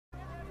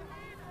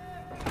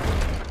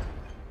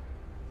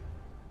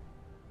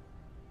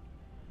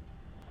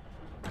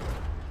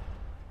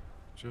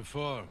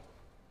Jafar, you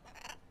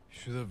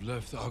should have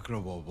left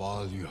Aqraba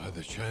while you had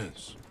the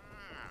chance.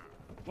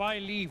 Why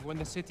leave when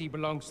the city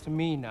belongs to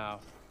me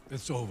now?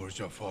 It's over,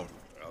 Jafar.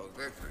 Oh,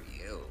 good for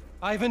you.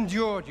 I've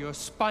endured your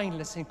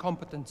spineless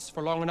incompetence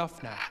for long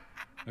enough now.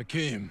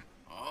 Hakim.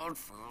 Old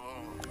fool.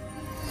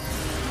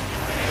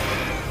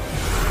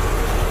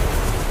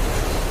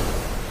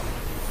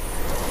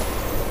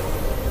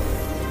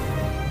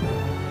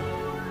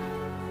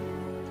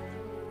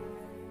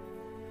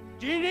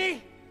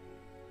 Genie,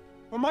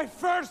 for my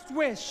first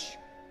wish,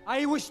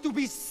 I wish to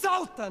be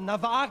Sultan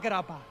of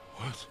Agrabah.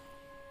 What?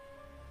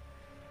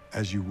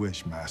 As you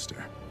wish,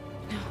 Master.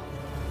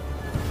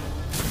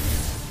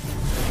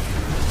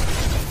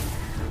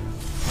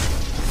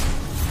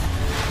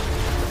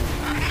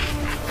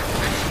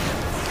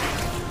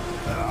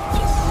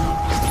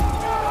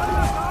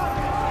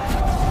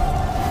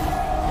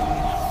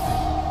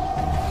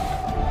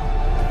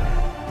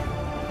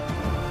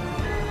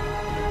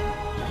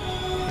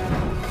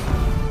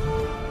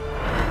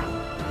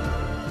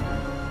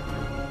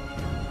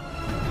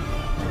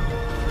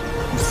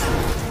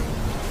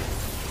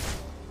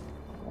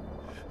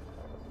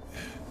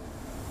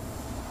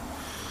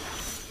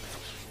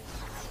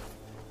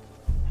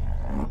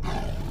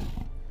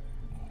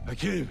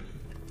 Hakim!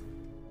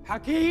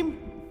 Hakim,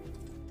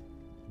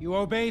 you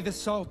obey the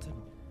Sultan,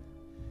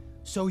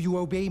 so you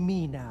obey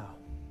me now.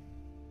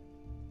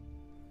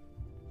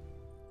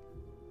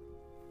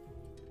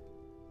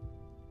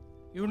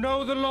 You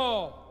know the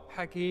law,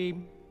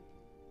 Hakim.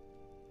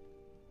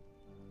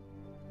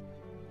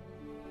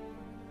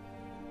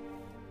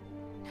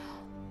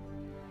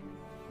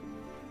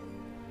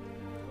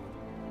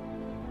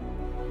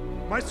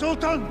 My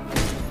Sultan!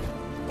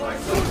 My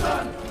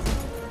Sultan!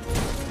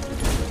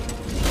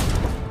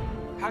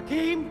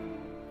 Hakim,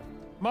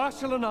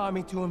 marshal an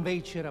army to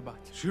invade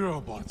Shirabat.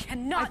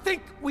 Shirabat. I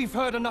think we've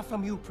heard enough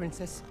from you,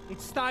 Princess.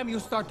 It's time you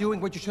start doing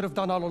what you should have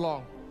done all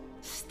along.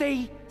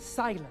 Stay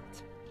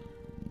silent.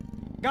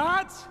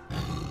 Guards,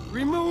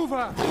 remove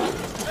her.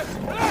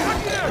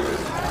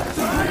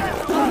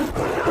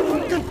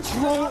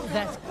 Control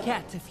that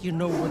cat if you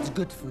know what's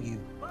good for you.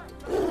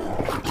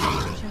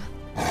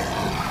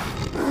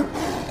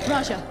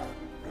 Raja.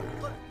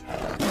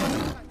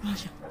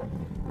 Raja.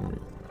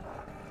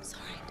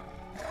 Sorry.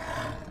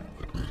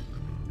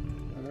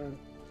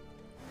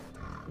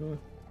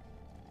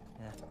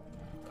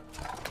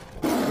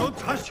 Don't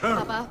touch her!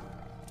 Papa.